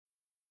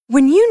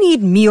When you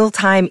need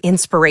mealtime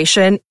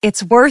inspiration,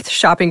 it's worth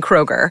shopping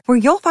Kroger, where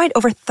you'll find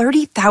over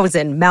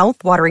 30,000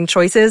 mouth-watering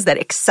choices that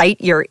excite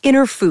your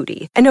inner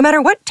foodie. And no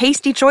matter what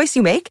tasty choice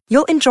you make,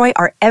 you'll enjoy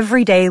our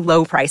everyday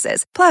low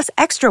prices, plus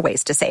extra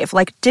ways to save,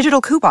 like digital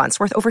coupons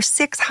worth over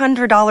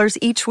 $600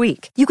 each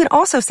week. You can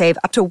also save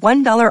up to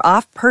 $1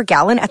 off per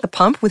gallon at the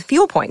pump with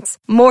fuel points.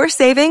 More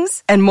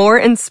savings and more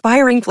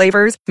inspiring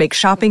flavors make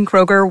shopping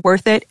Kroger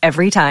worth it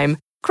every time.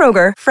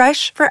 Kroger,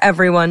 fresh for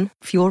everyone.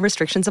 Fuel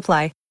restrictions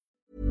apply.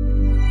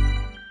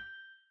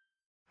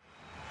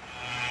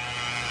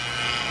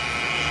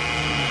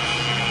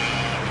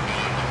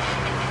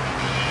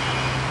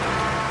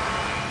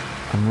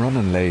 I'm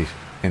running late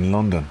in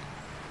London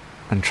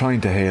and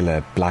trying to hail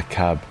a black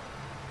cab.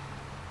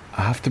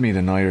 I have to meet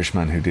an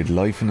Irishman who did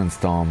life in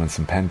instalments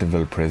in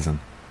Pentonville prison,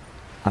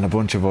 and a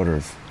bunch of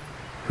others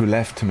who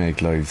left to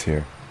make lives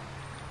here.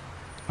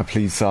 A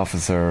police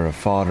officer, a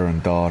father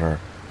and daughter,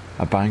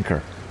 a banker,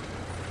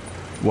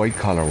 white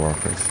collar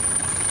workers,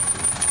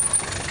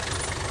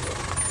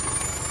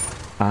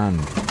 and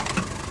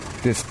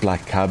this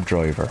black cab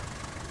driver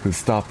who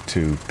stopped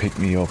to pick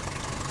me up.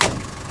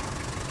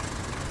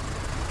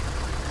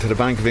 To the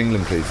Bank of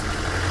England, please.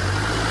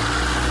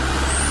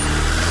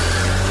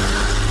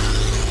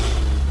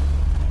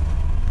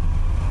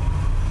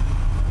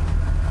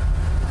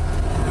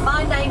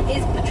 My name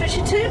is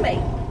Patricia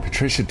Toomey.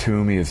 Patricia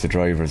Toomey is the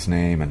driver's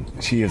name, and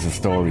she has a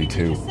story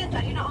too.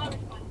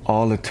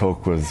 All it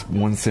took was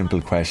one simple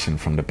question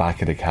from the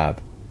back of the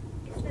cab.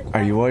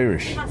 Are you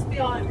Irish? You must be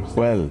Irish.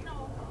 Well,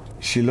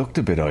 she looked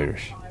a bit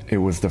Irish. It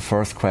was the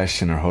first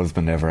question her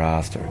husband ever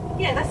asked her.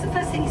 Yeah, that's the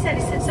first thing he said.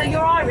 He said, so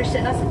you're Irish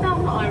then? I said, no,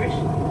 I'm not Irish.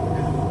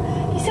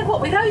 He said,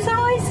 what, with those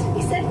eyes?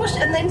 He said,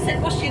 and then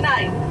said, what's your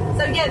name?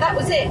 So yeah, that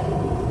was it.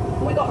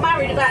 We got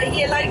married about a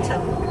year later.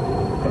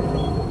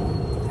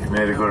 You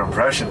made a good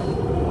impression.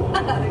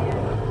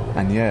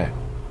 And yeah,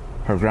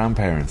 her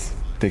grandparents,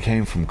 they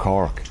came from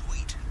Cork.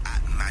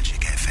 At Magic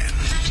FM.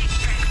 Magic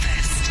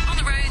Breakfast. On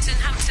the roads in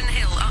Hampton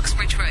Hill,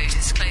 Uxbridge Road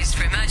is closed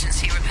for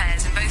emergency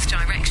repairs in both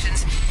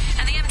directions,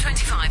 and the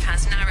M25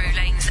 has narrow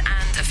lanes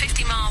and a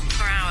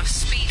 50-mile-per-hour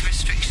speed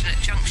restriction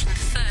at junction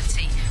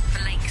 30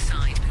 for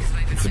Lakeside.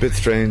 It's a bit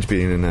strange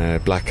being in a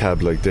black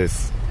cab like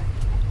this.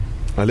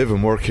 I live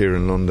and work here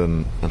in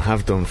London and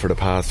have done for the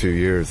past few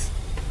years,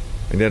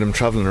 and yet I'm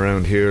travelling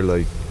around here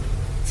like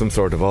some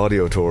sort of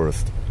audio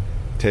tourist,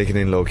 taking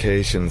in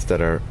locations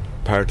that are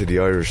part of the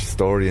Irish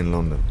story in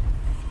London.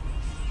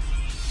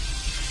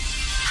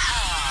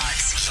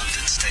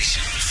 London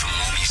station for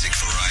more music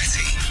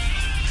variety.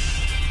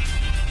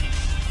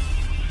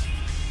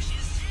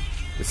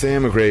 They say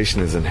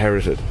immigration is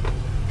inherited.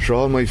 Sure,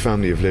 all my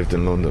family have lived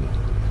in London.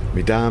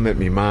 Me dad met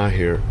me ma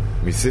here.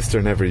 My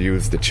sister never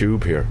used the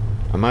tube here.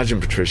 Imagine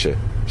Patricia.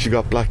 She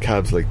got black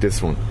cabs like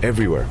this one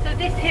everywhere. So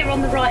this here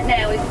on the right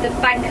now is the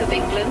Bank of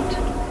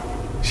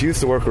England. She used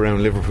to work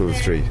around Liverpool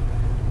Street,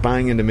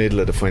 bang in the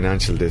middle of the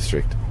financial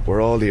district, where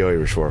all the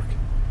Irish work.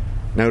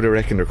 Now they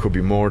reckon there could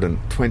be more than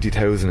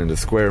 20,000 in the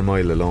square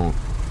mile alone.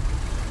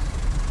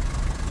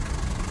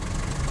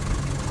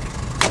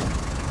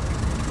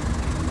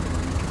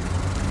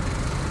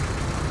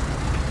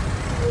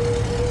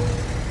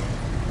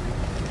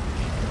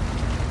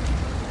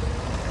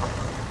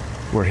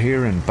 We're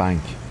here in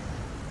Bank,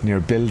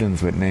 near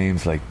buildings with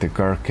names like the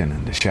Gherkin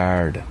and the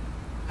Shard,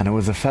 and it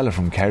was a fella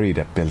from Kerry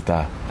that built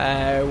that.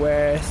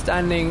 We're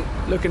standing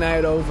looking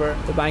out over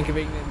the Bank of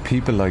England.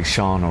 People like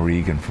Sean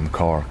O'Regan from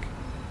Cork,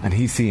 and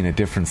he's seen a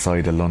different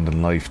side of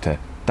London life to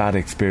that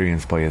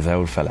experienced by his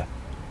old fella.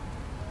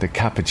 The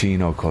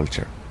cappuccino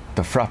culture,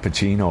 the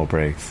frappuccino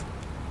breaks,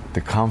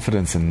 the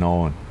confidence in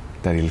knowing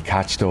that he'll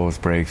catch those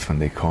breaks when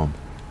they come,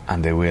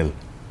 and they will.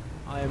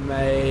 I'm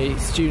a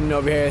student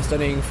over here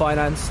studying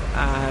finance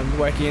and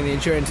working in the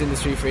insurance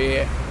industry for a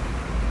year.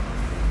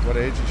 What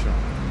age is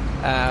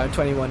Sean?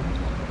 21.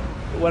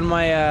 When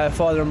my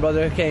father and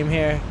brother came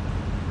here,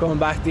 going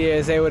back the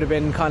years, they would have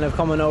been kind of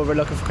coming over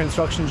looking for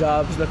construction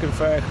jobs, looking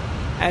for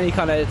any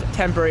kind of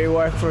temporary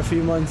work for a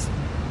few months.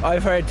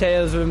 I've heard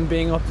tales of them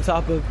being up the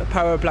top of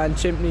power plant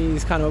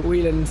chimneys, kind of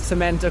wheeling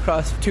cement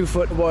across 2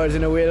 footboards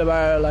in a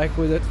wheelbarrow, like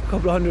with a couple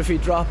of 100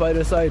 feet drop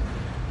either side.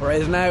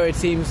 Whereas now it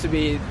seems to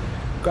be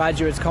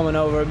graduates coming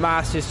over,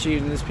 master's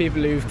students,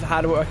 people who've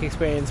had work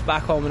experience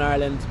back home in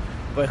Ireland,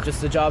 but just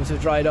the jobs have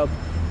dried up.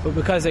 But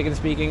because they can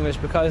speak English,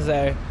 because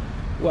they're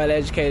well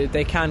educated,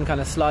 they can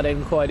kind of slot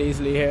in quite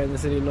easily here in the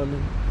city of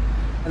London.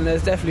 And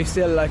there's definitely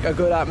still like a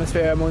good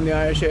atmosphere among the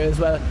Irish here as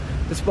well,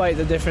 despite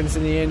the difference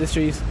in the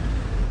industries.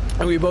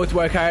 And we both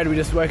work hard, we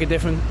just work a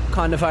different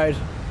kind of hard.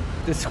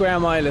 The square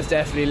mile is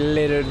definitely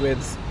littered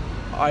with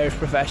Irish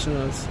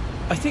professionals.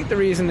 I think the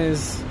reason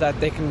is that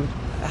they can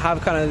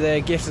have kind of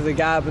the gift of the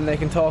gab and they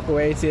can talk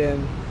away to you,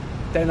 and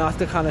they're not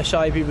the kind of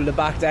shy people to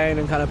back down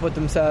and kind of put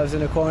themselves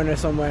in a corner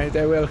somewhere.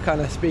 They will kind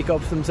of speak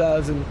up for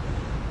themselves, and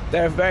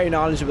they're very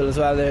knowledgeable as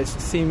well. They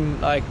seem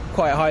like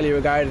quite highly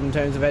regarded in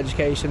terms of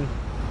education.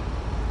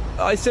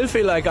 I still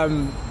feel like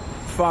I'm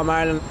from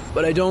Ireland,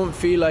 but I don't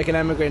feel like an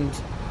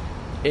immigrant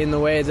in the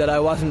way that I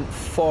wasn't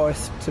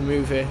forced to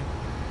move here.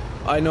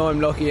 I know I'm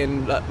lucky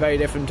and very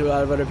different to a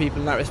lot of other people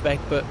in that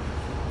respect, but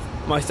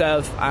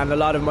myself and a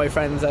lot of my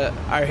friends that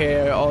are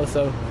here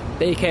also,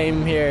 they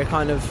came here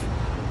kind of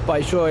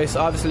by choice.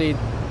 Obviously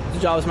the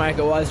jobs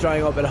market was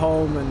drying up at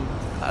home, and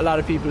a lot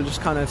of people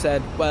just kind of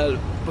said, well,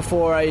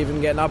 before I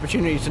even get an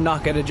opportunity to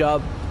not get a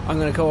job, I'm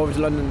going to go over to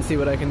London and see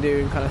what I can do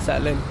and kind of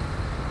settle in.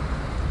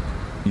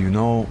 You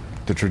know,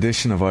 the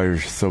tradition of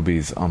Irish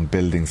subbies on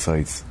building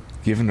sites,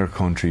 giving their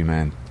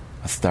countrymen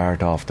a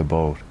start off the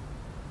boat.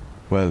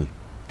 Well,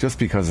 just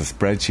because of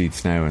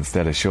spreadsheets now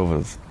instead of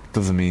shovels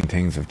doesn't mean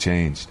things have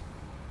changed.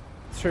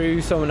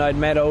 Through someone I'd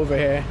met over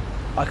here,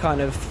 I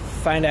kind of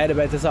found out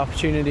about this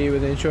opportunity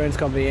with an insurance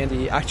company in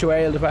the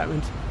actuarial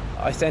department.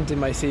 I sent in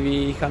my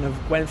CV, kind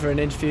of went for an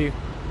interview,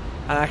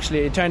 and actually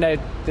it turned out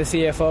the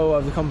CFO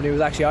of the company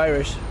was actually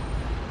Irish.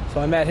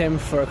 So I met him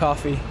for a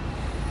coffee,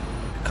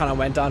 kind of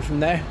went on from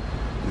there.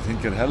 Do you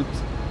think it helped?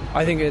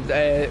 I think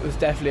it was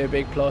definitely a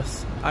big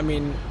plus. I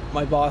mean,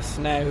 my boss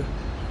now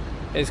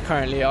is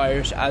currently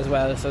Irish as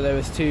well, so there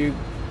was 2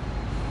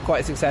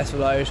 quite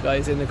successful Irish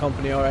guys in the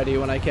company already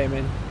when I came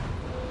in.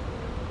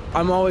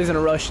 I'm always in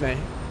a rush now.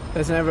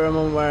 There's never a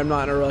moment where I'm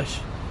not in a rush.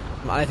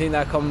 I think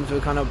that comes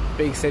with kind of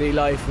big city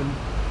life, and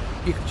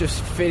you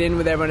just fit in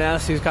with everyone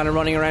else who's kind of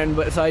running around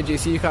beside you,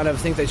 so you kind of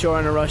think that you're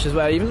in a rush as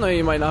well, even though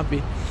you might not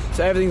be.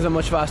 So everything's a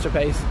much faster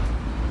pace.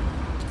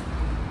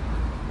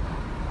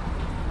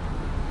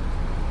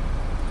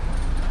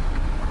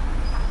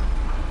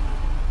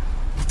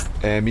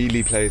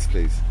 Ely Place,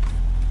 please.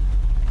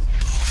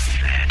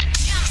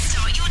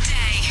 Jumpstart your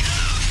day.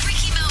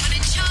 Ricky, Melvin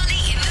and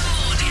Charlie in the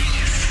morning.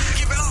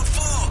 Give it up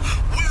for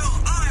Will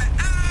I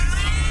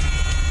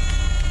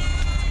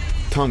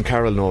Am. Tom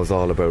Carroll knows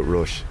all about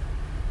Rush.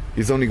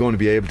 He's only going to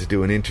be able to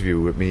do an interview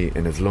with me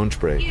in his lunch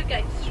break.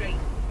 Newgate Street,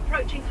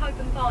 approaching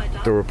Holborn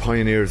Viaduct. There were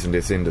pioneers in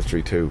this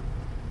industry too.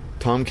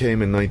 Tom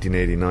came in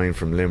 1989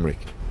 from Limerick.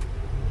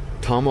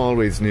 Tom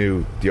always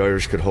knew the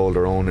Irish could hold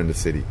their own in the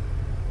city,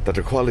 that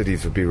their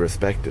qualities would be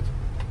respected.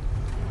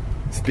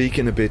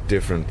 Speaking a bit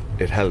different,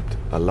 it helped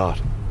a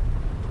lot.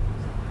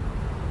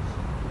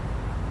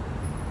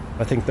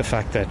 I think the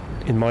fact that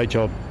in my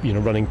job,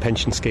 running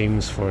pension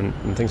schemes and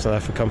things like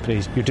that for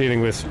companies, you're dealing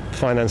with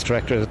finance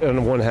directors on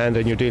the one hand,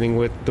 and you're dealing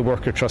with the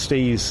worker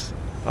trustees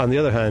on the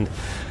other hand.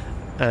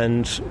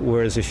 And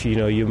whereas if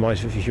you're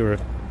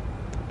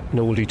an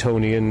oldie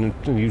Tony and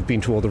you've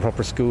been to all the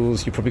proper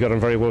schools, you probably got on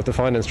very well with the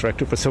finance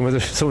director, but some of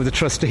the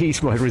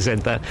trustees might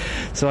resent that.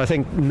 So I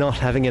think not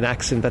having an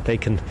accent that they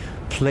can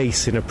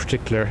place in a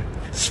particular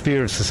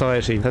sphere of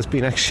society has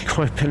been actually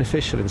quite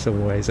beneficial in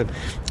some ways. And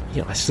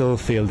I still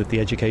feel that the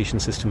education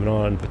system in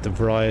Ireland, with the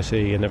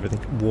variety and everything,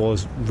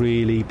 was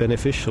really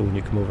beneficial when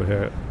you come over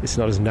here. It's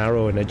not as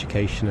narrow an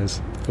education as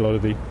a lot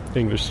of the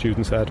English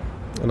students had,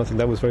 and I think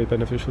that was very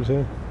beneficial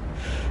too.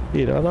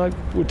 And I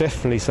would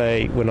definitely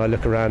say, when I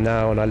look around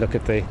now and I look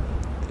at the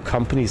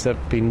companies that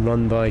have been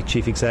run by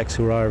chief execs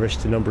who are Irish,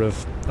 the number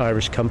of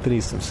Irish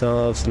companies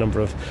themselves, the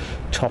number of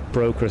top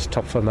brokers,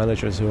 top fund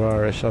managers who are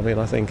Irish,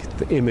 I think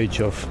the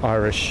image of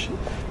Irish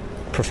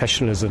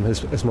professionalism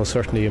has most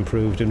certainly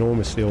improved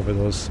enormously over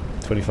those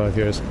 25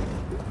 years.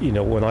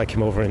 When I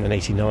came over in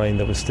 1989,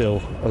 there was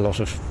still a lot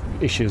of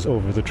issues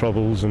over the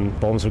Troubles, and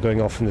bombs were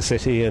going off in the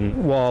city,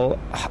 and while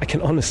I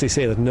can honestly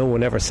say that no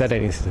one ever said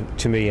anything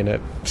to me in a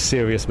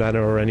serious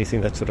manner or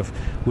anything that sort of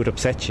would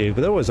upset you,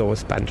 but there was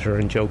always banter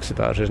and jokes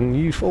about it, and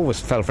you always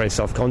felt very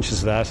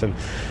self-conscious of that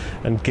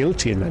and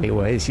guilty in many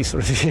ways. You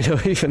sort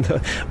of, even though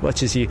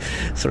much as you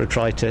sort of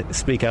tried to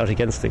speak out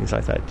against things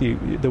like that,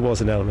 there was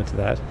an element of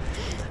that.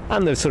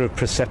 And the sort of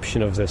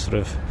perception of the sort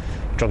of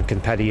drunken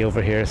Paddy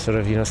over here, sort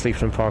of,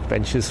 sleeping on park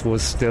benches,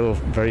 was still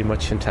very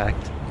much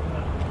intact.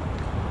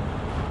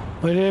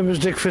 My name is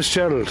Dick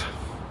Fitzgerald.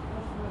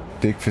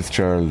 Dick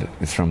Fitzgerald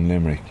is from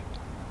Limerick.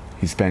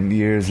 He spent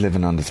years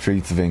living on the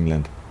streets of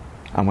England,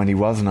 and when he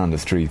wasn't on the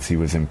streets, he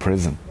was in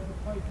prison.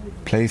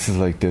 Places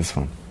like this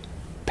one,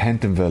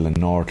 Pentonville in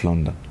North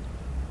London.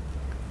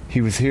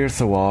 He was here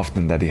so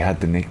often that he had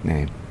the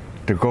nickname,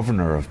 the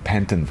Governor of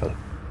Pentonville.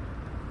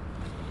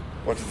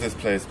 What does this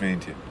place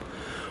mean to you?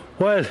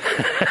 Well,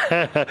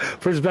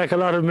 brings back a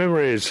lot of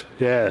memories,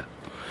 yeah.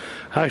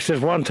 Actually,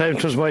 at one time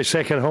it was my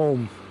second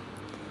home.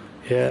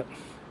 Yeah,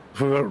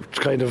 we were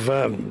kind of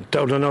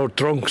down and out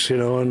drunks,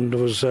 and there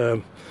was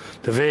the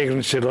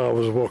vagrancy law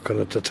was working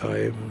at the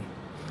time.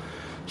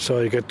 So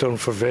you get done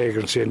for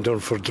vagrancy and done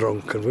for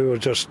drunk, and we were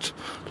just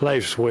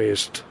life's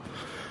waste.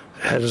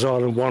 Had us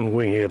all in one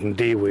wing here, in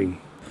D wing.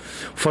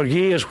 For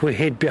years we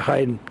hid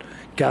behind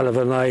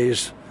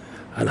galvanised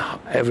and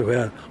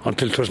everywhere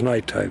until it was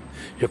night time.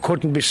 You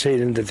couldn't be seen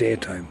in the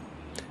daytime.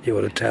 You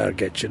were a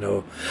target, And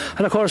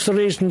of course the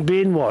reason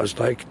being was,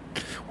 like,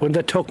 when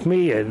they took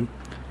me in,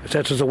 if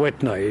that was a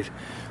wet night,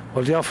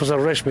 well, the officer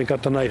arrested me,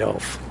 got the night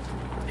off.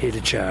 He had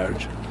a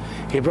charge.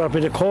 He brought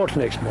me to court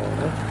next morning,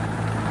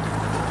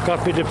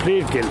 got me to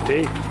plead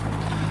guilty,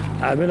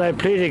 and when I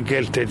pleaded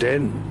guilty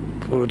then,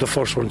 we were the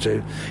first ones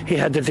in, he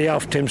had the day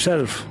off to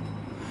himself.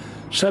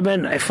 So,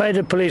 if I had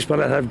a policeman,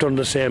 I'd have done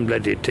the same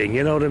bloody thing,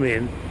 you know what I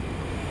mean?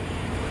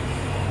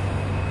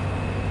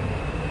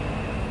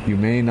 You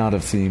may not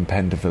have seen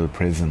Pentonville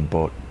Prison,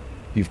 but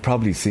you've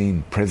probably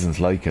seen prisons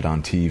like it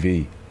on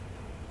TV.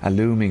 A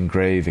looming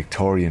grey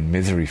Victorian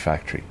misery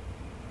factory.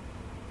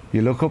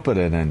 You look up at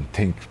it and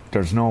think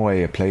there's no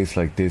way a place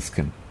like this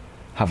can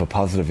have a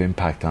positive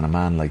impact on a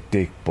man like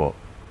Dick, but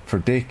for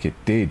Dick it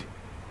did,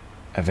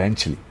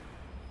 eventually.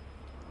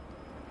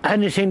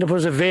 Anything that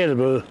was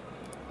available,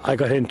 I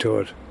got into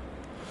it.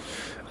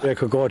 I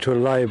could go to a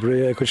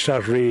library, I could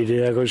start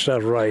reading, I could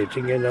start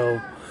writing, you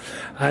know.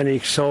 Any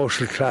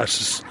social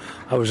classes,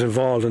 I was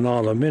involved in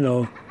all of them, you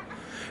know,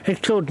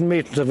 including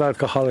meetings of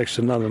Alcoholics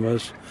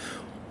Anonymous.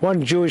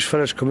 One Jewish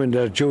fella's come in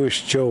there,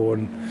 Jewish Joe,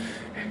 and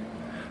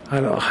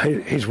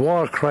his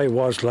war cry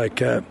was like,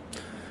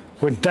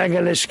 when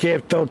Dangle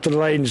escaped out the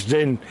lion's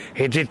den,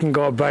 he didn't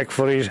go back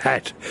for his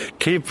hat.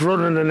 Keep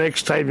running the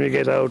next time you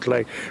get out,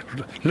 like,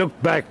 look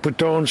back but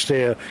don't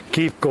stay,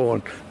 keep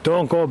going.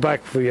 Don't go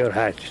back for your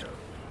hat.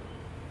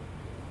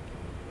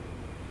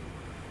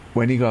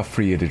 When he got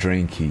free of the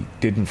drink, he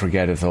didn't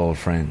forget his old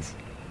friends.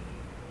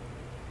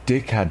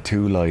 Dick had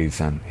 2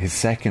 lives, and his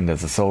second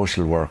as a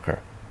social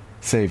worker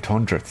saved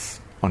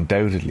hundreds,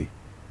 undoubtedly.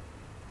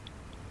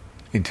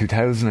 In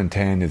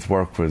 2010, his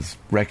work was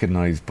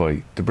recognised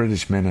by the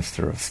British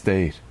Minister of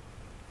State.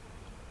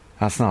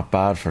 That's not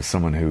bad for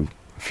someone who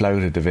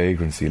flouted the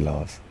vagrancy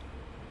laws.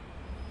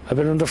 I've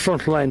been on the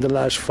front line the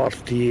last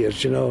 40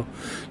 years, you know,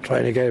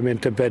 trying to get him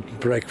into bed and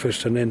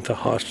breakfast and into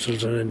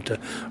hostels and into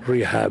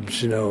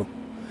rehabs, you know.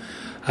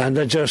 And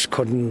I just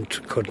couldn't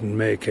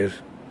make it.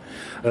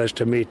 I used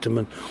to meet them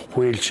in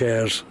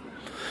wheelchairs,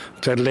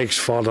 their legs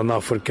falling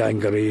off with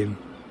gangrene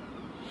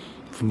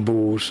from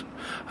booze.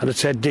 And I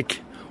said,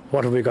 Dick,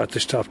 what have we got to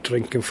stop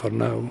drinking for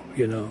now,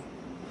 you know?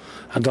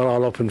 And they're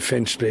all up in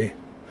Finchley.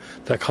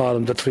 They call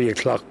them the 3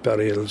 o'clock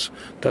burials.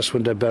 That's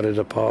when they bury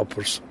the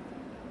paupers.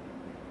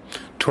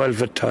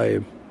 12 at a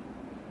time,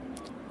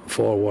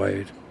 4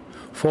 wide.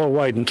 4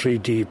 wide and 3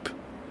 deep.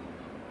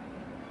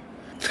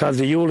 Because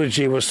the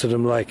eulogy was to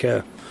them like,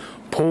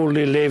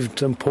 poorly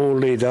lived and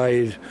poorly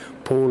died,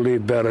 poorly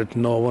buried,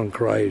 no one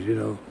cried, you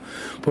know.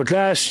 But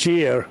last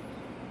year,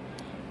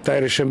 the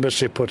Irish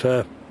Embassy put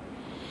a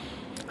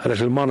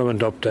little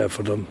monument up there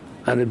for them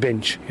and a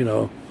bench, you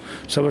know.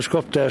 So I must go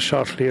up there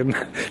shortly and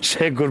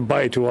say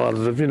goodbye to all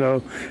of them, you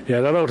know. Yeah,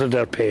 they're out of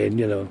their pain,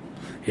 you know.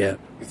 Yeah.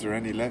 Is there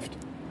any left?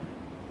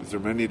 Is there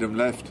many of them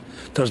left?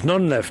 There's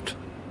none left.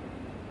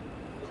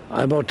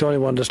 I'm about the only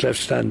one that's left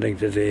standing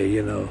today,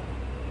 you know.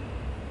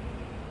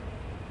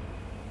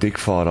 Dick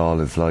fought all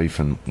his life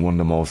and won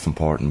the most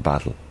important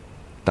battle,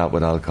 that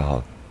with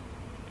alcohol.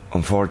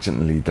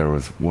 Unfortunately, there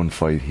was one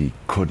fight he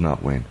could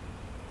not win,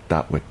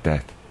 that with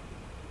death.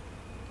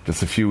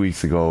 Just a few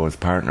weeks ago, his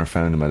partner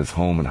found him at his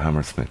home in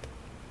Hammersmith.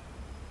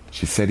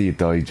 She said he had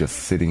died just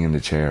sitting in the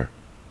chair,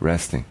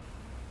 resting.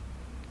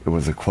 It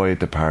was a quiet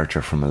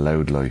departure from a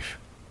loud life.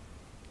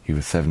 He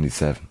was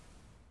 77.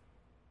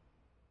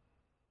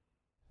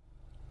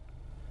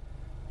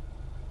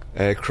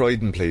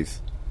 Croydon, please.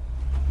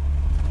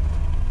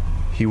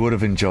 He would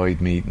have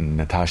enjoyed meeting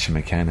Natasha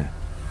McKenna,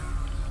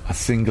 a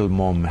single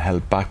mum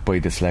held back by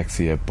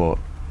dyslexia but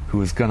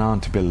who has gone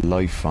on to build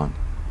life on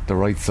the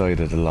right side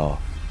of the law.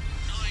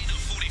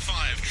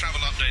 9:45 travel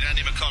update.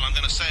 Andy McCall, I'm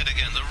going to say it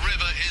again. The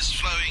river is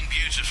flowing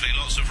beautifully,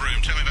 lots of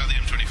room. Tell me about the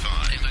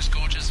M25. It looks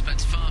gorgeous, but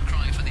it's far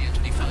cry for the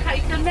M25.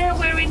 Okay, so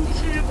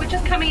now we're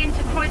just coming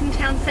into Croydon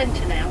Town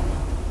Centre now.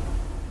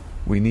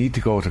 We need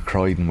to go to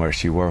Croydon where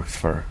she works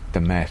for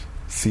the Met,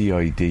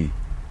 CID.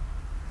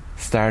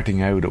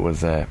 Starting out, it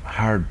was a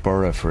hard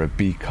borough for a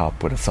beat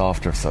cop with a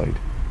softer side.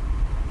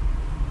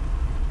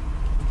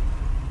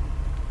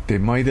 They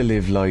might have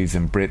lived lives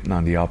in Britain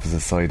on the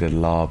opposite side of the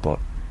law, but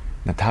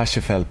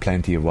Natasha felt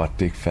plenty of what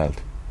Dick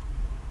felt.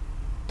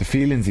 The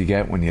feelings you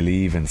get when you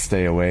leave and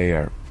stay away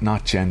are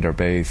not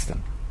gender-based,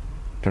 and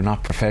they're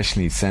not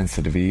professionally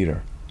sensitive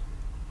either.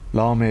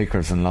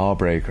 Lawmakers and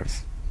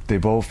lawbreakers, they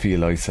both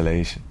feel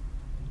isolation.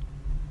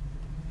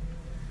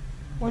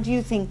 What do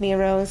you think, Mia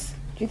Rose?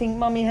 Do you think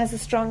Mummy has a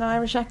strong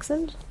Irish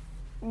accent?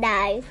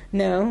 No.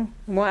 No?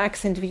 What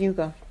accent have you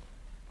got?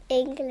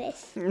 English.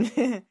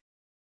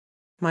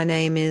 My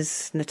name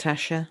is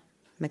Natasha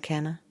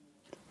McKenna.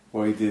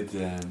 Why did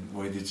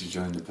you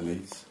join the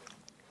police?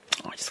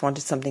 I just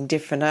wanted something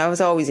different. I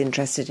was always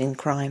interested in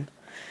crime.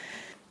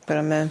 But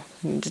I'm a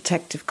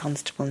detective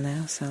constable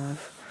now, so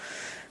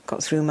I've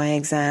got through my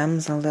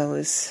exams, although it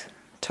was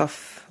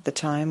tough at the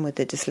time with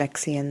the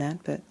dyslexia and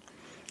that, but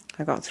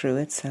I got through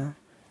it, so...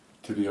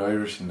 To be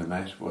Irish in the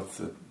Met,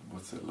 what's it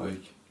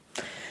like?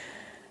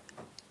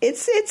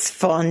 It's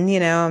fun,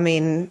 you know. I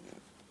mean,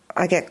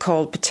 I get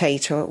called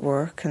potato at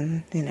work,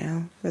 and you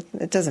know,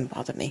 it doesn't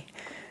bother me.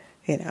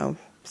 You know,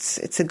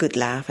 it's a good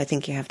laugh. I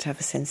think you have to have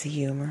a sense of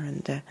humour,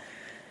 and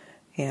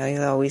you know,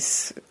 you'll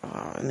always.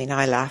 I mean,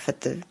 I laugh at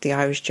the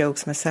Irish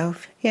jokes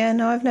myself. Yeah,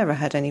 no, I've never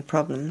had any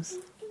problems.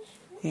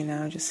 You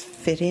know, just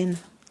fit in.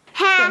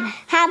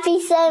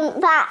 Happy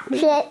St.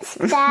 Patrick's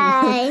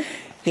Day.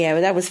 Yeah,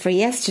 well, that was for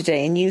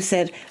yesterday, and you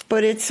said,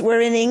 but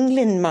we're in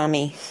England,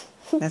 Mummy.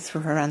 That's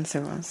what her answer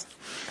was.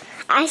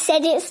 I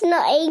said it's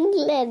not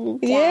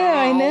England Day. Yeah,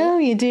 I know,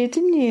 you did,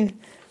 didn't you?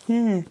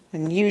 Yeah.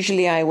 And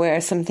usually I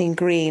wear something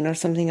green or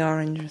something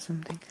orange or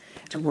something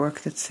to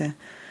work that's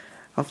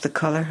of the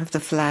colour of the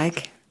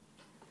flag.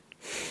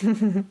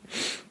 You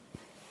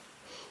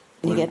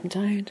getting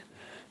tired?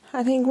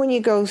 I think when you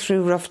go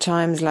through rough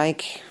times,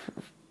 like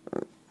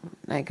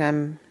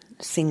I'm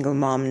a single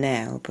mom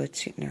now,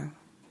 but you know,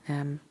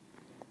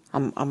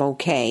 I'm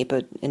okay.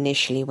 But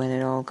initially, when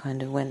it all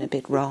kind of went a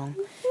bit wrong,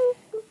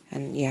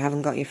 and you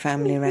haven't got your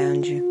family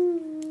around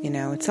you, you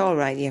know, it's all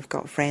right. You've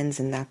got friends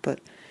and that, but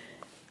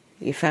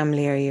your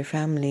family are your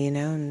family, you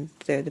know, and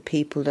they're the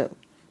people that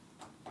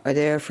are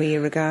there for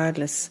you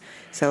regardless.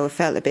 So it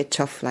felt a bit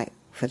tough, like,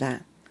 for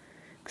that.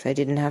 Because I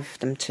didn't have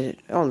them to...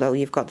 Although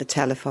you've got the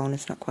telephone,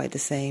 it's not quite the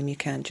same. You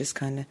can't just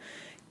kind of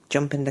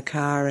jump in the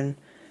car and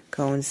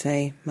go and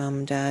say, Mum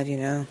and Dad, you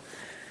know,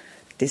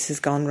 this has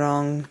gone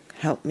wrong,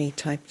 help me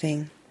type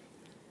thing.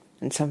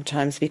 And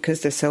sometimes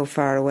because they're so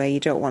far away, you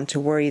don't want to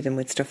worry them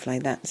with stuff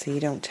like that, so you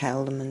don't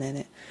tell them, and then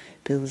it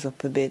builds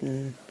up a bit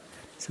and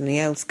something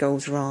else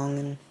goes wrong.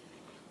 And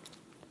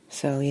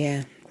so,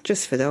 yeah,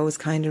 just for those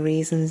kind of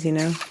reasons, you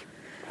know.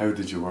 How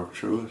did you work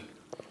through it?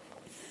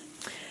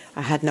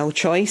 I had no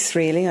choice,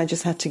 really. I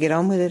just had to get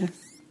on with it.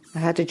 I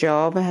had a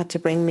job, I had to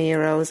bring me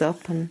Rose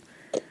up, and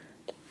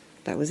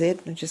that was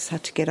it. I just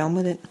had to get on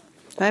with it.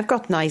 I've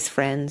got nice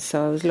friends,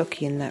 so I was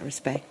lucky in that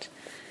respect.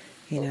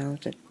 You know,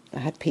 that I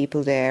had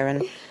people there,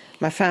 and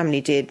my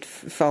family did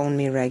phone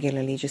me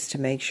regularly just to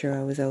make sure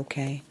I was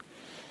okay.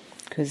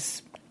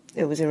 Because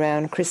it was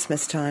around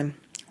Christmas time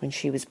when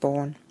she was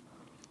born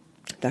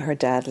that her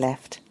dad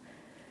left.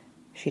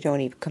 She'd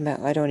only come out,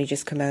 I'd only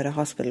just come out of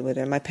hospital with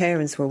her. My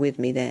parents were with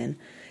me then,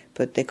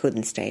 but they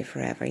couldn't stay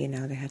forever, you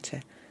know, they had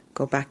to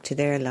go back to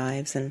their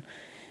lives. And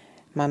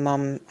my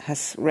mum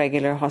has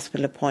regular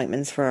hospital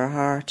appointments for her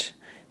heart,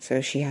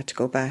 so she had to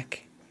go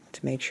back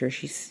to make sure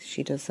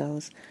she does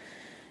those.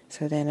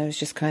 So then I was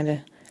just kind of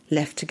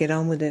left to get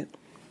on with it.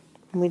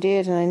 And we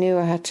did, and I knew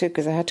I had to,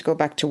 because I had to go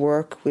back to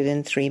work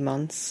within 3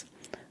 months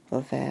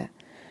of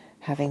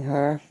having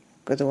her.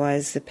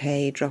 Otherwise the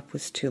pay drop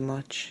was too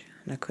much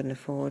and I couldn't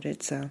afford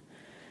it, so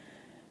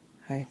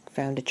I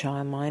found a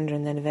childminder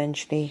and then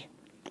eventually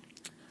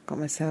got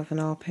myself an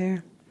au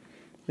pair,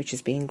 which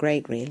has been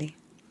great, really.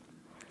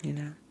 You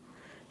know,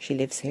 she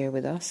lives here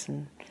with us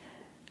and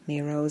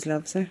Mia Rose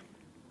loves her,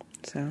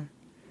 so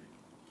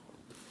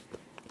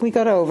we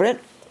got over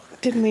it,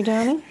 didn't we,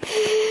 darling?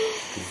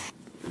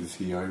 Is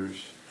he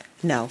Irish?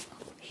 No,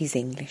 he's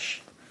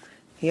English.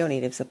 He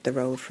only lives up the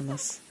road from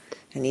us,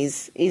 and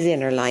he's in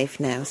her life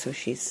now, so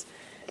she's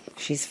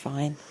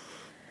fine.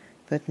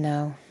 But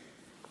no,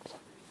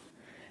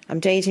 I'm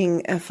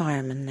dating a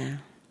fireman now.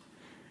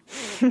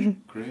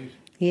 Great.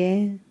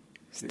 Yeah,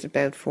 it's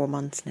about 4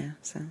 months now,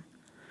 so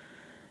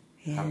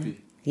yeah.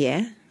 Happy?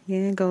 Yeah,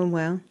 going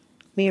well.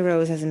 Mia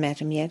Rose hasn't met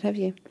him yet, have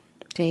you,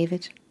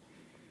 David?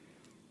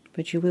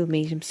 But you will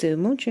meet him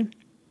soon, won't you?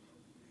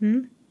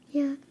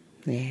 Yeah.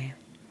 Yeah.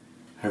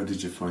 How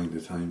did you find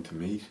the time to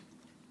meet?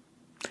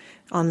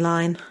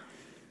 Online.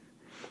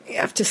 You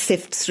have to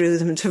sift through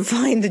them to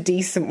find the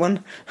decent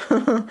one.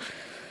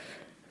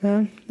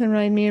 Well, all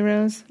right, Mia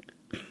Rose.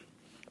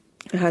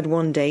 I had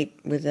one date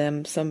with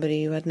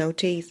somebody who had no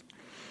teeth,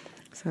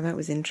 so that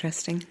was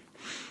interesting.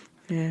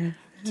 Yeah.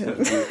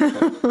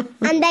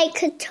 And they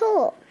could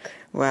talk.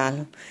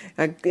 Well,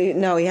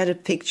 no, he had a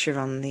picture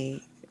on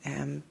the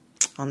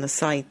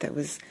site that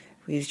was,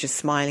 he was just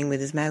smiling with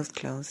his mouth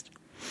closed.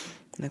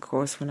 And of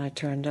course, when I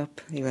turned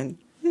up, he went,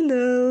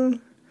 hello.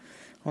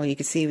 All you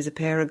could see was a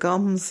pair of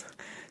gums.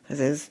 I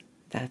says,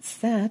 that's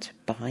that.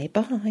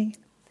 Bye-bye.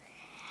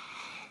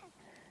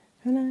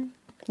 Hello.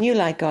 You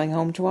like going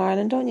home to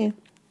Ireland, don't you?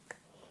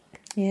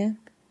 Yeah.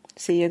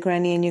 See your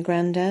granny and your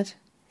granddad?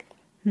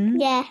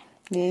 Yeah.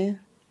 Yeah.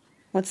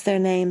 What's their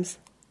names?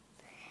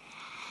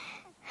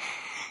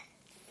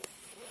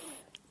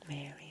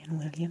 Mary and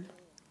William.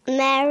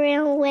 Mary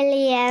and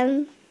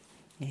William.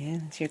 Yeah,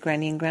 that's your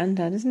granny and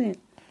granddad, isn't it?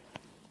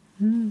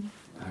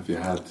 Have you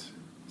had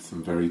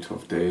some very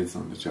tough days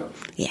on the job?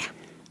 Yeah.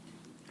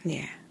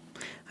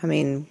 I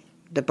mean,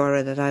 the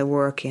borough that I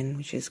work in,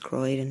 which is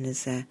Croydon,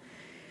 is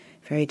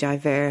very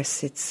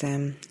diverse. It's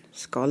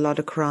got a lot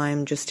of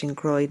crime just in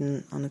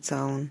Croydon on its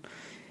own.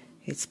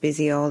 It's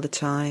busy all the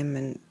time,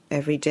 and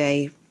every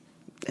day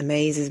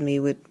amazes me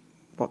with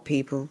what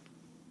people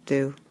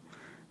do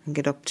and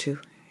get up to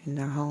in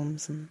their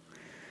homes and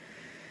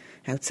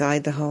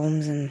outside the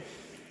homes, and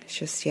it's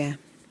just, yeah.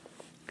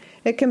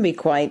 It can be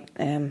quite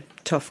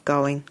tough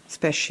going,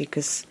 especially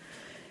because,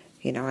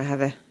 you know, I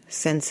have a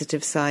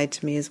sensitive side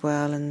to me as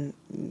well, and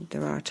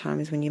there are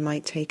times when you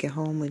might take it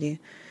home with you,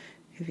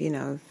 if, you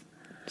know,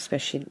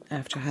 especially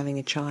after having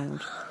a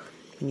child,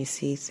 when you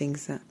see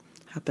things that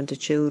happen to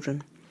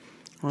children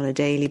on a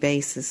daily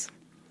basis.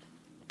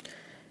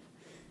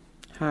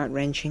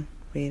 Heart-wrenching,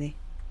 really.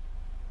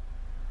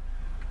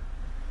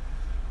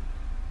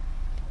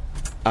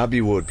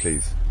 Abbey Wood,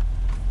 please.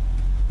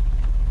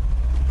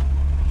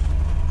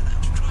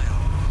 Without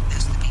trial,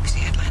 there's the BBC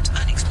headlines,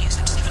 earnings news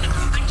at 7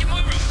 o'clock. And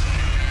tomorrow,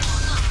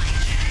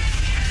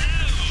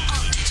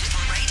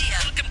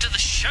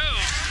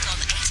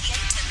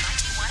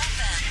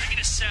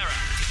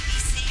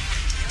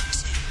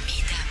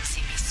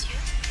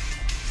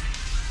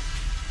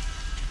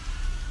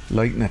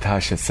 Like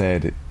Natasha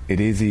said, it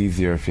is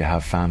easier if you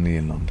have family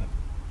in London.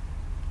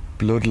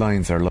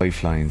 Bloodlines are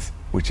lifelines,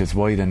 which is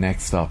why the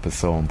next stop is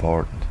so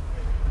important.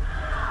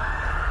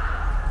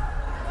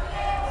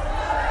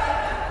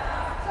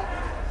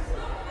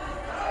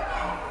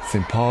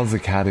 St Paul's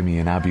Academy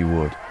in Abbey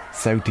Wood,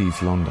 South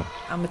East London.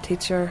 I'm a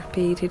teacher,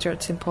 PE teacher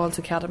at St Paul's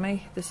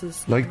Academy. This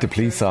is like the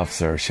police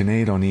officer,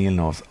 Sinead O'Neill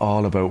knows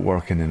all about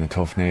working in a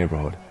tough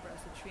neighbourhood.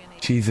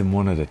 She's in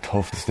one of the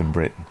toughest in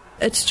Britain.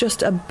 It's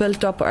just a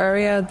built-up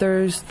area.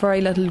 There's very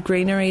little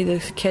greenery. The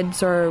kids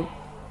they're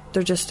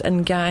just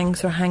in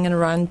gangs or hanging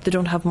around. They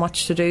don't have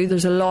much to do.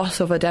 There's a loss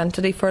of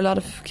identity for a lot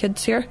of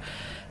kids here.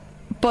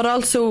 But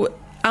also,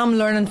 I'm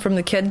learning from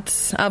the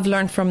kids. I've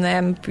learned from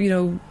them.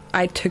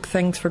 I took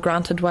things for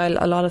granted, while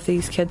a lot of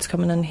these kids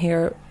coming in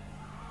here,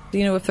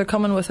 if they're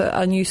coming with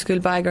a new school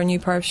bag or a new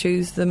pair of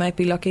shoes, they might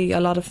be lucky. A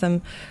lot of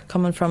them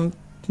coming from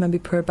maybe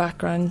poor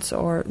backgrounds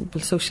or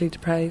socially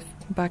deprived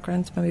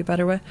backgrounds, maybe a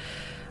better way.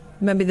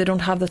 Maybe they don't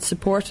have that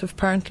support of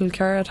parental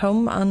care at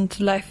home, and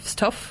life's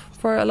tough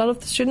for a lot of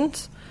the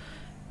students.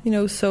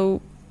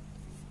 So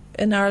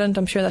in Ireland,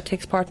 I'm sure that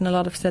takes part in a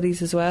lot of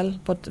cities as well,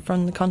 but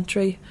from the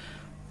country,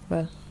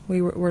 well,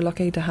 we're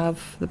lucky to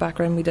have the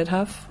background we did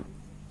have.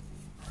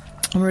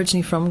 I'm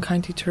originally from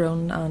County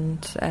Tyrone,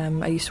 and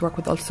I used to work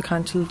with Ulster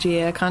Council,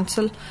 GAA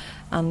Council,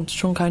 and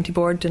Tyrone County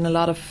Board, doing a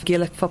lot of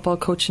Gaelic football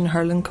coaching,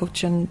 hurling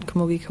coaching,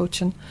 camogie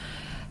coaching.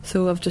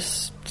 So I've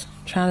just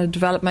trying to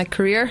develop my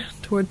career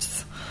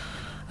towards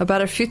a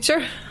better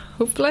future,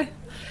 hopefully.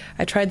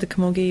 I tried the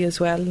camogie as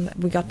well.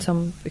 We got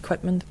some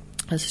equipment,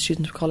 as the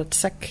students would call it,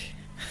 sick,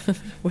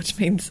 which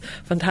means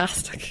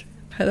fantastic,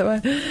 by the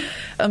way.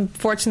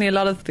 Unfortunately, a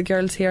lot of the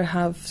girls here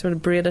have sort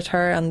of braided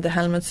hair, and the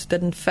helmets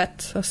didn't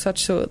fit as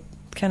such, so it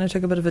kind of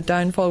took a bit of a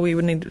downfall. We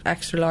would need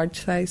extra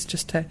large size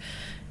just to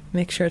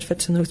make sure it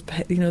fits in those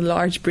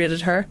large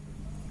braided hair.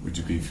 Would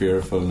you be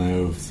fearful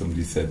now if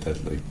somebody said that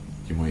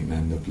you might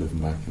end up living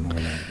back in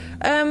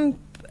Ireland?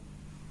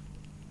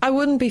 I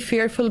wouldn't be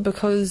fearful,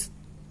 because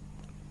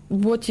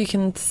what you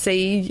can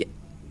see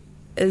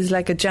is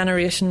like a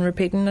generation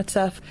repeating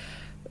itself.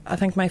 I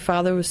think my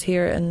father was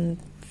here in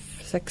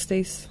the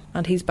 60s,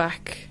 and he's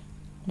back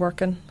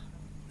working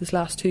this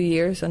last 2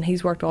 years, and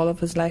he's worked all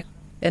of his life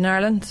in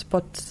Ireland,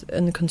 but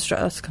in the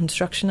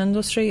construction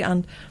industry,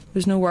 and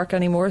there's no work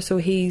anymore, so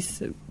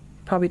he's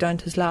probably down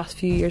to his last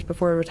few years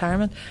before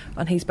retirement,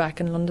 and he's back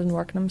in London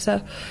working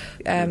himself.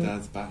 Your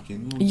dad's back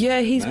in London?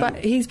 Yeah,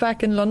 he's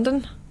back in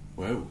London.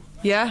 Wow.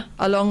 Yeah,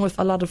 along with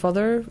a lot of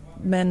other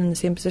men in the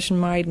same position,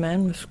 married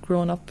men with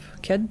grown-up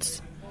kids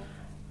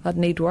that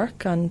need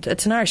work. And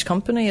it's an Irish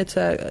company. It's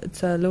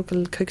a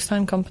local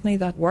Cookstown company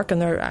that work,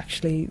 and they're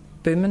actually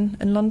booming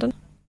in London.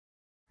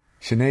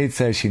 Sinead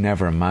says she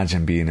never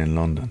imagined being in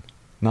London,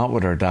 not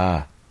with her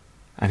dad,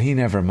 and he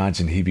never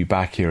imagined he'd be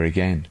back here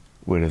again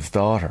with his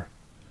daughter.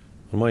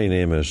 My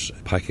name is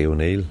Packy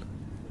O'Neill,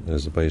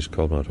 as the boys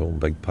call me at home,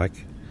 Big Pack.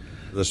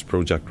 This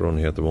project run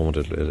here at the moment,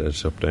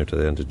 it's up now to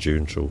the end of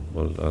June, so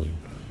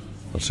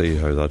I'll see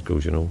how that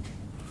goes,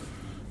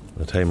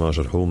 The time I was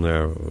at home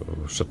there,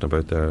 sitting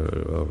about there,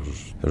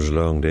 it was a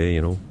long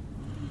day,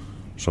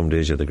 Some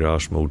days you had the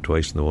grass mowed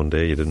twice in the one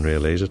day, you didn't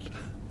realise it,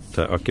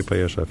 to occupy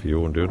yourself,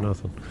 you weren't doing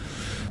nothing.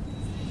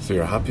 So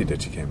you're happy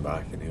that you came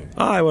back anyway?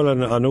 Aye, well,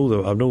 I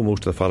know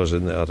most of the fellas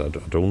in there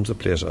that owns the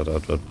place,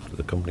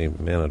 the company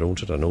man that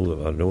owns it. I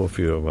know a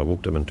few of them. I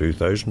worked them in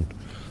 2000.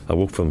 I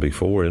worked for them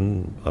before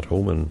at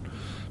home in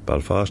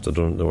Belfast.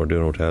 They were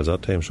doing hotels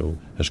that time, so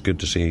it's good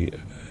to see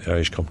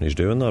Irish companies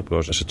doing that,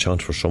 because it's a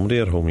chance for somebody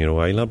at home.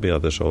 I'll not be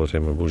at this all the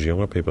time with those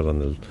younger people,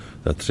 and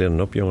they're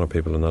training up younger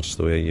people, and that's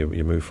the way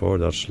you move forward.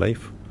 That's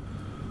life.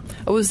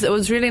 It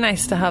was really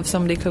nice to have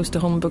somebody close to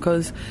home,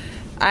 because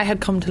I had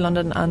come to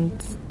London, and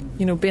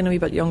being a wee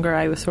bit younger,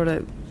 I was sort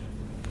of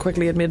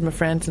quickly had made my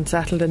friends and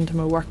settled into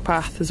my work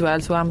path as well,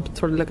 so I'm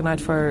sort of looking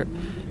out for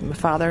my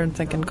father and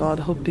thinking, God,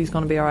 I hope he's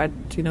going to be alright,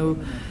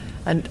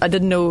 and I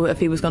didn't know if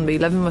he was going to be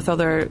living with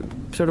other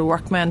sort of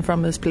workmen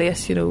from his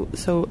place,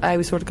 so I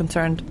was sort of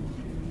concerned.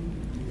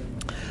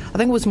 I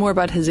think it was more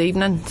about his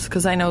evenings,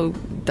 because I know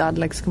Dad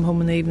likes to come home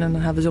in the evening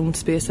and have his own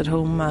space at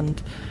home,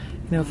 and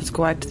if it's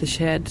go out to the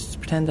shed,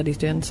 pretend that he's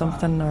doing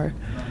something, or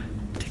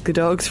take the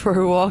dogs for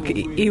a walk.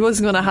 He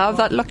wasn't going to have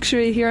that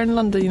luxury here in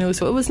London,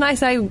 so it was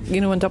nice. I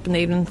went up in the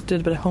evening,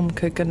 did a bit of home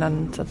cooking,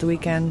 and at the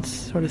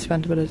weekends sort of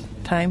spent a bit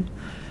of time.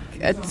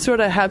 It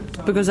sort of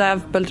helped, because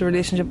I've built a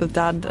relationship with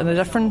Dad in a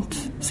different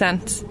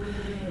sense,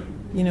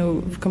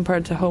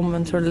 compared to home,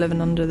 and sort of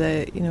living under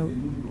the,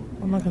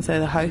 I'm not going to say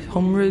the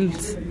home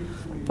rules,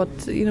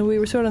 but we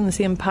were sort of on the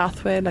same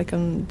pathway,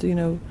 we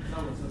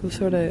were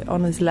sort of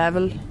on his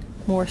level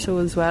more so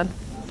as well.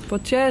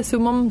 But yeah, so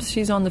Mum,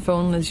 she's on the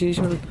phone as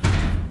usual.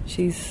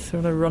 She's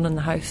sort of running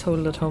the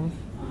household at home.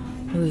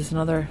 There's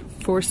another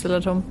 4 still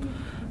at home,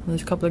 and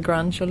there's a couple of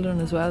grandchildren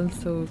as well.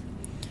 So.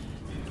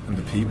 And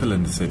the people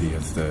in the city,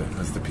 has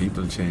the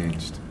people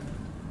changed?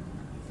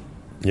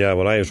 Yeah,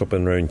 well, I was up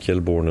and around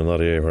Kilbourne in that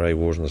area where I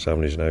was in the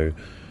 70s. Now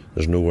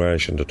there's no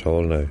Irish in it at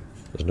all now.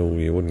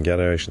 You wouldn't get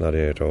Irish in that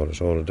area at all.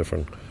 It's all a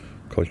different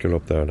culture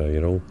up there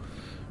now,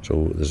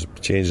 So there's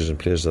changes in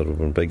places that have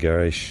been big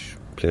Irish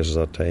places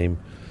at that time.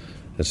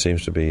 It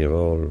seems to be of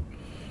all.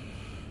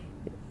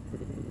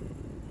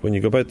 When you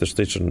go about the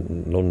streets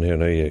in London here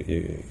now,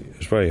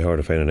 it's very hard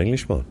to find an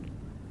Englishman.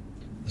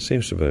 There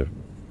seems to be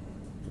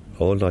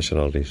all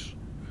nationalities,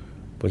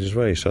 but it's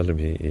very seldom.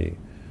 It's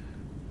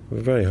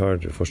very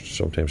hard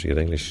sometimes to get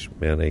English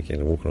men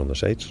walking on the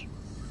sites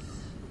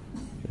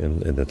in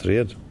the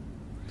trade.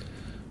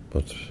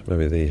 But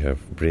maybe they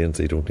have brains,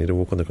 they don't need to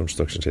work on the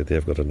construction site,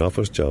 they've got an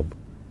office job.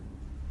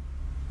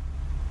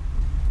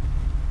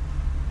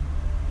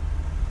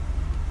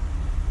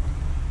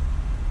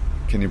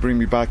 Can you bring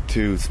me back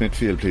to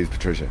Smithfield, please,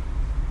 Patricia?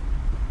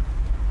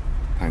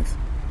 Thanks.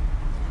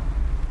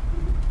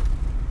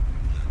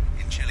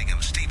 In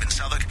Gillingham, Stephen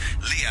Southwark,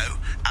 Leo,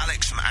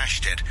 Alex from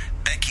Ashted,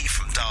 Becky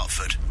from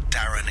Dartford,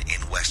 Darren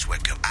in West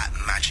Wickham at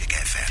Magic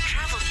FM.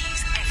 Travel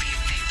news every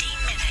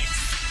 15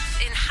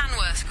 minutes. In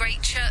Hanworth,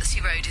 Great Chertsey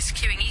Road is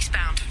queuing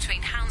eastbound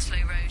between Hounslow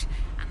Road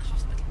and the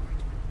hospital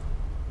road.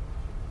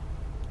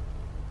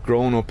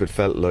 Growing up, it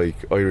felt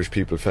like Irish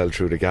people fell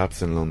through the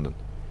gaps in London.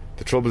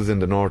 The troubles in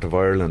the north of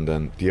Ireland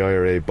and the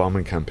IRA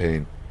bombing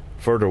campaign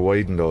further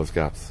widened those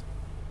gaps.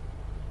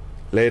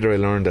 Later I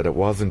learned that it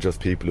wasn't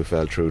just people who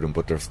fell through them,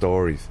 but their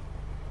stories,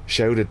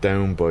 shouted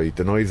down by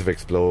the noise of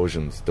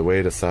explosions, the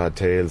weight of sad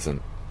tales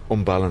and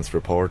unbalanced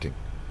reporting.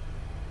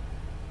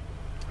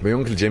 My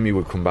Uncle Jimmy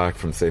would come back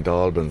from St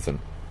Albans and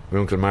my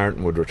Uncle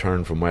Martin would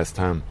return from West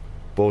Ham,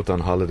 both on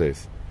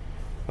holidays.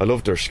 I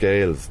loved their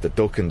scales, the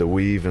ducking, the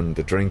weaving,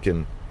 the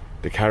drinking,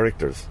 the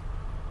characters.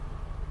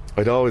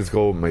 I'd always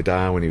go with my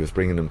dad when he was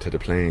bringing them to the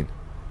plane.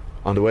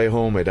 On the way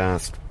home I'd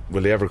ask,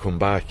 will they ever come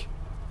back?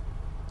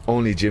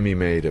 Only Jimmy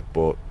made it,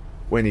 but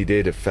when he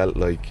did it felt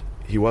like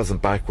he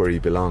wasn't back where he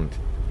belonged.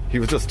 He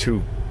was just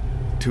too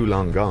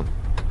long gone.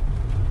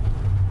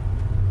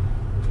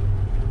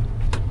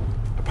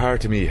 A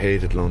part of me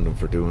hated London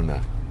for doing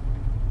that.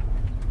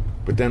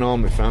 But then all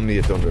my family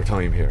had done their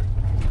time here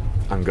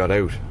and got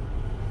out.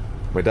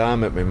 My dad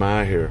met my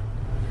ma here.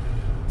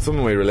 Some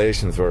of my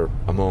relations were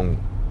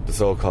among the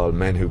so-called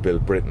men who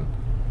built Britain.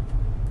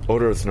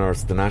 Others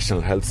nursed the National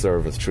Health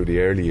Service through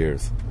the early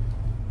years.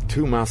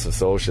 Two massive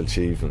social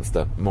achievements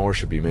that more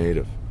should be made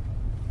of.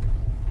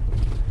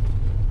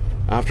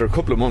 After a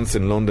couple of months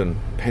in London,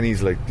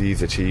 pennies like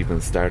these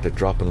achievements started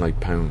dropping like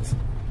pounds.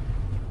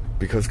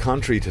 Because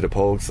contrary to the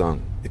Pogue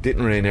song, it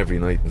didn't rain every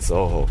night in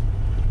Soho.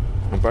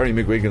 And Barry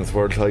McGuigan's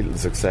world title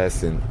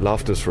success in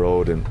Loftus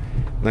Road in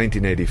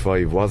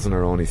 1985 wasn't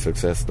her only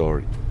success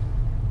story.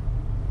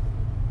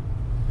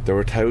 There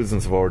were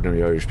thousands of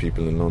ordinary Irish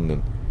people in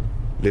London,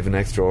 living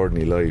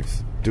extraordinary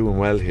lives, doing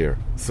well here,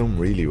 some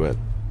really well.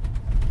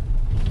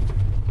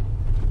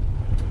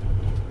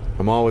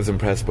 I'm always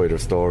impressed by their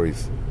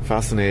stories,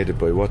 fascinated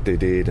by what they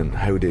did and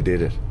how they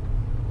did it.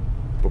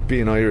 But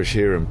being Irish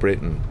here in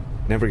Britain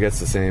never gets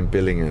the same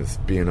billing as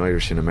being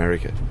Irish in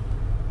America.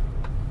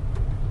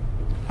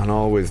 And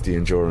always the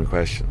enduring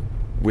question,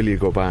 will you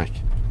go back?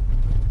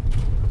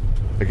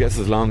 I guess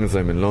as long as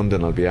I'm in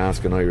London I'll be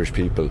asking Irish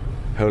people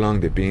how long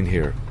they've been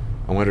here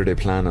and whether they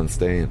plan on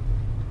staying.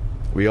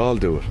 We all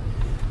do it.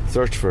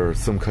 Search for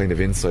some kind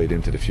of insight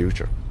into the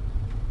future.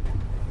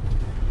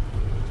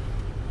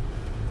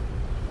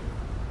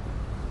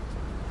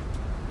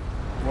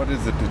 What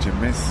is it that you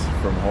miss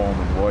from home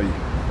and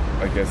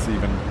why? I guess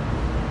even,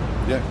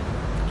 yeah.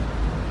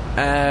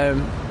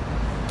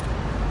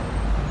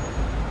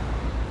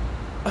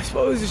 I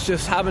suppose it's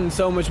just having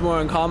so much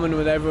more in common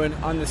with everyone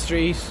on the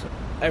street.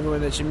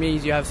 Everyone that you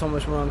meet, you have so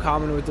much more in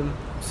common with them,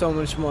 so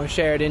much more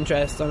shared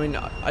interests. I mean,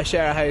 I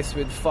share a house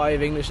with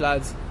 5 English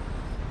lads.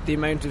 The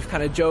amount of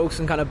kind of jokes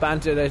and kind of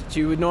banter that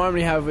you would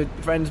normally have with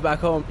friends back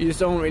home, you just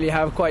don't really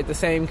have quite the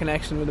same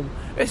connection with them.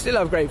 I still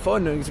have great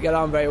fun and get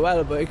on very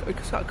well, but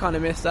I kind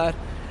of miss that.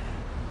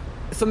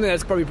 Something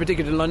that's probably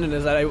particular to London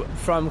is that I'm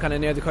from kind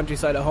of near the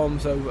countryside at home,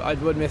 so I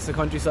would miss the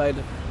countryside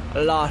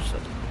a lot.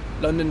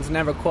 London's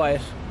never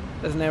quiet.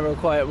 There's never a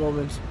quiet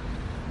moment.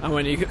 And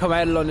when you come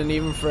out of London,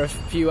 even for a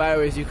few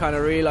hours, you kind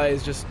of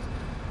realise just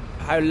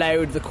how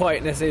loud the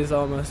quietness is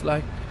almost.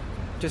 Like,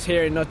 just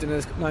hearing nothing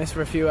is nice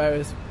for a few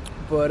hours.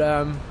 But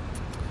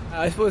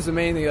I suppose the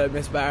main thing I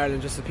miss about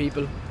Ireland is just the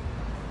people.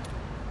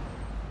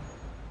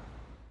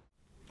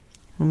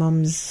 My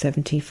mum's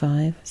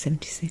 75,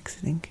 76,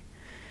 I think.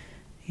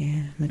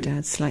 Yeah, my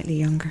dad's slightly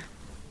younger.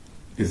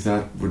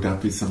 Would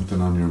that be something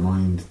on your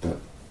mind, that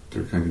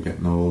they're kind of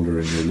getting older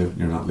and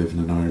you're not living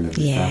in Ireland?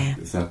 Yeah.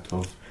 Is that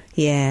tough?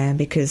 Yeah,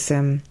 because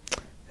as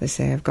I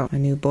say, I've got a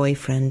new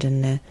boyfriend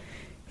and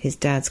his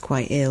dad's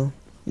quite ill.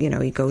 You know,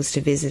 he goes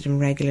to visit him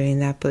regularly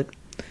and that, but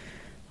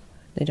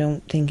they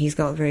don't think he's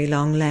got very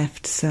long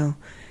left. So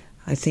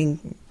I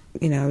think,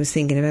 you know, I was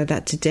thinking about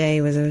that today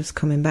as I was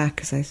coming back,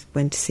 because I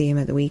went to see him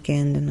at the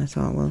weekend, and I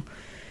thought, well,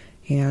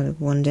 you know,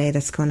 one day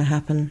that's going to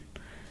happen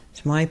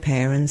to my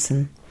parents,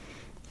 and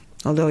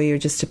although you're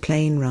just a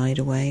plane ride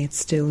away, it's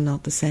still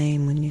not the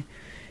same when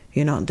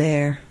you're not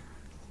there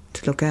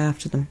to look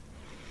after them.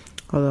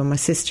 Although my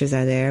sisters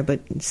are there,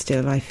 but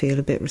still I feel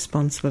a bit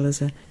responsible as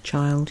a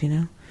child, you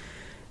know.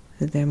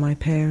 that they're my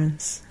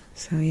parents.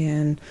 So yeah,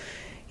 and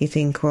you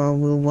think, well,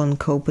 will one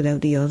cope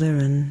without the other,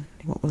 and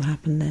what will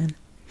happen then?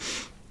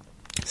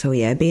 So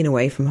yeah, being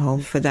away from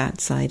home for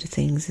that side of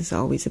things is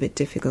always a bit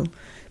difficult.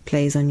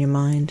 Plays on your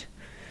mind.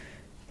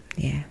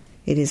 Yeah,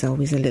 it is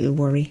always a little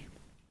worry.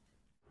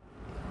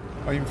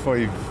 I'm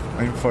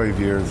 5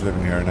 years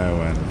living here now,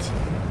 and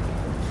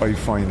I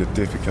find it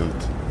difficult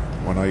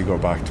when I go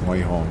back to my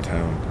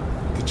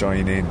hometown to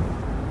join in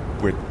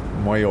with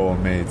my old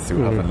mates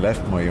who haven't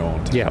left my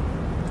own town. Yeah.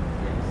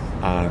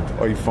 And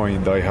I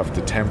find I have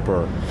to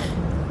temper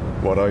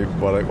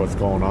what's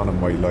going on in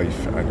my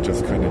life and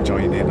just kind of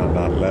join in on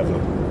that level.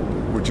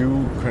 Would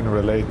you kind of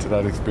relate to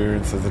that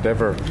experience? Has it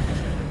ever?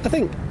 I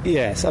think,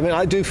 yes. I mean,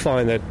 I do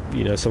find that,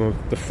 some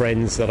of the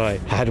friends that I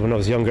had when I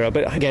was younger,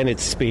 but again,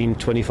 it's been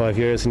 25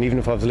 years, and even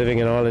if I was living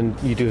in Ireland,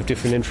 you do have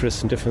different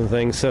interests and different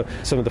things. So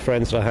some of the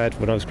friends that I had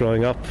when I was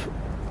growing up,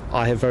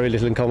 I have very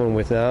little in common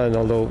with now, and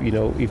although,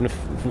 even if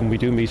when we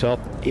do meet up,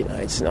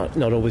 it's not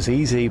always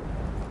easy.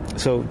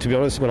 So, to be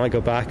honest, when I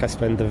go back, I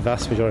spend the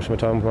vast majority of my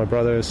time with my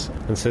brothers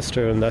and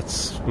sister, and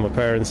that's my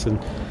parents. And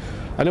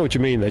I know what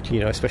you mean, that,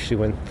 especially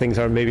when things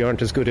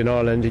aren't as good in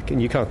Ireland,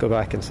 you can't go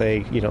back and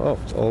say, oh,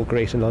 it's all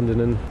great in London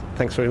and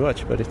thanks very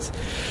much. But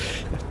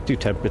do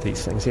temper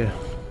these things, yeah.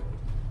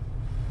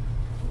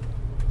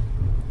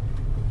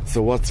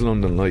 So what's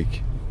London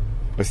like?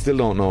 I still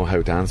don't know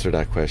how to answer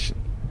that question.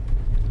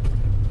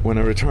 When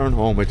I return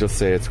home, I just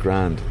say it's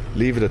grand.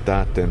 Leave it at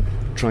that, then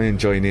try and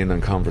join in on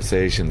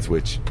conversations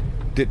which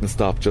didn't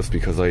stop just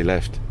because I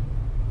left.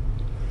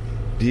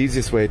 The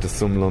easiest way to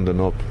sum London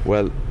up,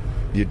 well,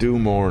 you do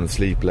more and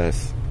sleep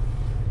less.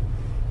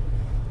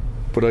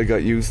 But I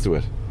got used to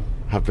it,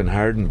 have been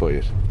hardened by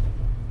it.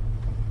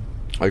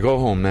 I go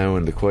home now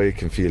and the quiet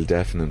can feel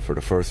deafening for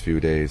the first few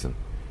days, and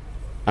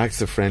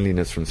acts of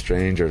friendliness from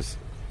strangers,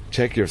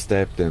 check your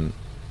step, then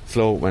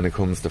slow it when it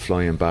comes to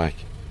flying back,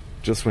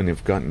 just when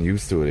you've gotten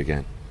used to it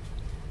again.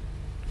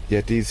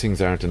 Yet these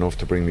things aren't enough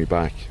to bring me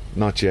back,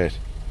 not yet.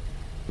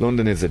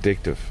 London is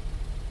addictive.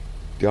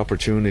 The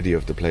opportunity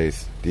of the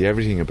place, the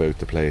everything about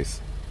the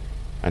place,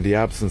 and the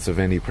absence of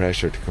any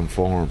pressure to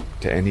conform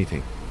to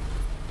anything.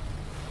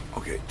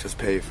 Okay, just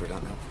pay for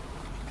that now.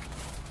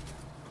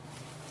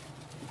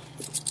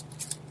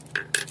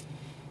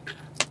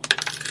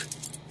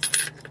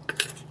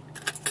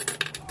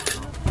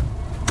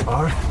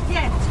 Alright.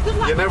 Yes, good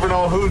luck. You never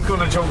know who's going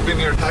to jump in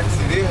your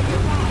taxi, do you?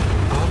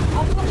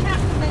 I'll watch out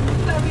for them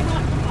very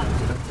much.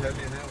 I'll tell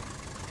you now.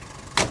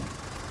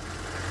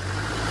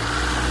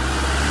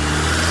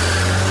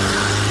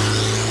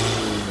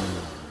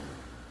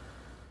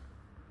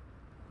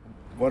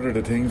 What are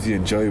the things you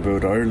enjoy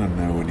about Ireland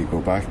now when you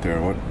go back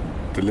there? What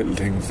the little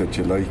things that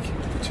you like,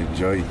 that you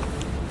enjoy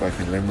back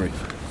in Limerick?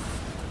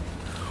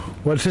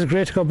 Well, it's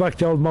great to go back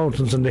to the old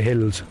mountains and the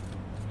hills.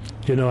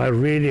 I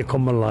really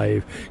come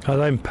alive, because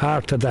I'm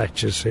part of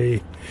that, you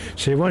see.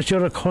 See, once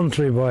you're a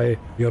country boy,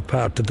 you're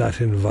part of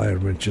that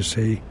environment, you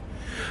see.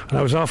 And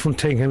I was often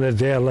thinking of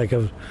there, like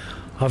of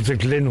the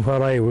Glen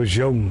where I was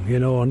young,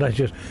 and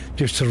that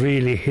just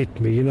really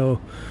hit me,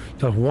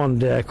 that one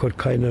day I could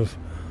kind of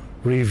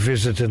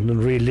revisit it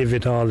and relive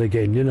it all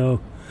again,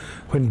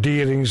 when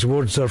Deering's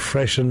woods are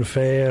fresh and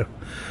fair,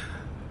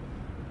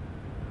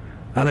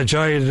 and a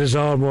joy that is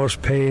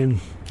almost pain.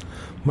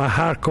 My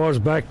heart goes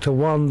back to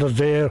wander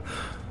there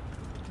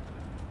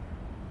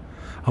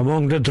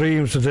among the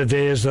dreams of the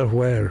days that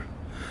were,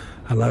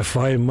 and I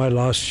find my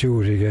lost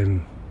youth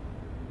again.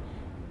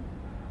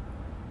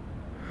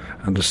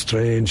 And a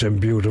strange and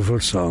beautiful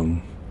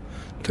song,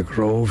 the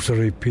groves are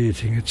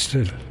repeating it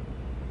still.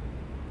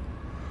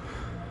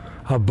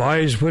 A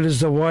boy's will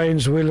is the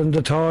wine's will, and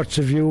the thoughts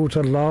of youth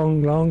are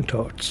long, long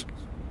thoughts.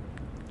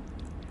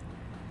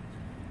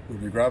 Will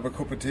we grab a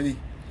cup of tea?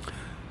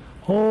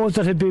 Oh,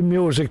 that'd be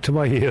music to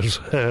my ears.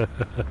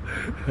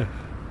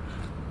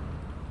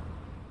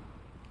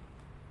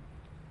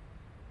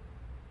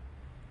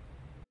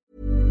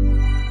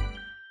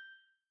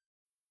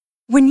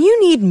 When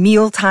you need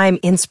mealtime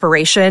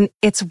inspiration,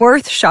 it's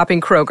worth shopping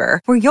Kroger,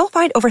 where you'll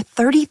find over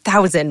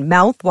 30,000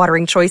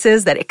 mouth-watering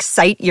choices that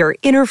excite your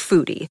inner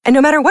foodie. And no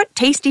matter what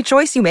tasty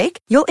choice you make,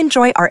 you'll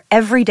enjoy our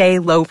everyday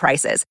low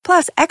prices,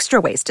 plus extra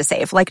ways to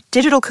save, like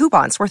digital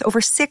coupons worth over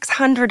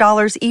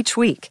 $600 each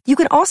week. You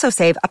can also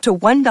save up to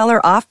 $1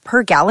 off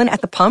per gallon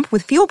at the pump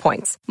with fuel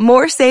points.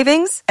 More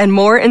savings and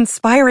more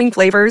inspiring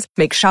flavors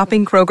make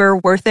shopping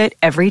Kroger worth it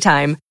every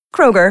time.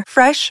 Kroger,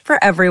 fresh for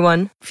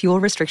everyone. Fuel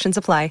restrictions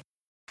apply.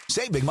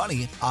 Save big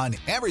money on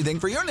everything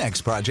for your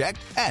next project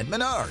at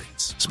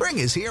Menards. Spring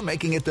is here,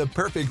 making it the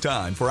perfect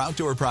time for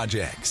outdoor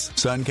projects.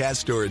 Suncast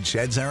storage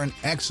sheds are an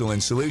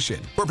excellent solution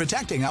for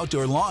protecting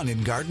outdoor lawn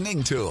and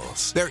gardening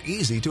tools. They're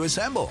easy to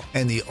assemble,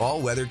 and the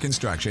all-weather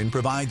construction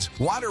provides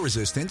water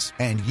resistance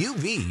and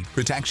UV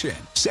protection.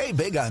 Save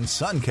big on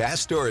Suncast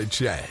storage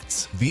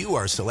sheds. View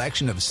our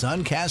selection of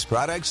Suncast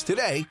products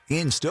today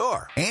in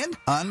store and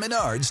on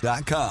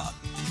Menards.com.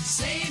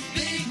 Save big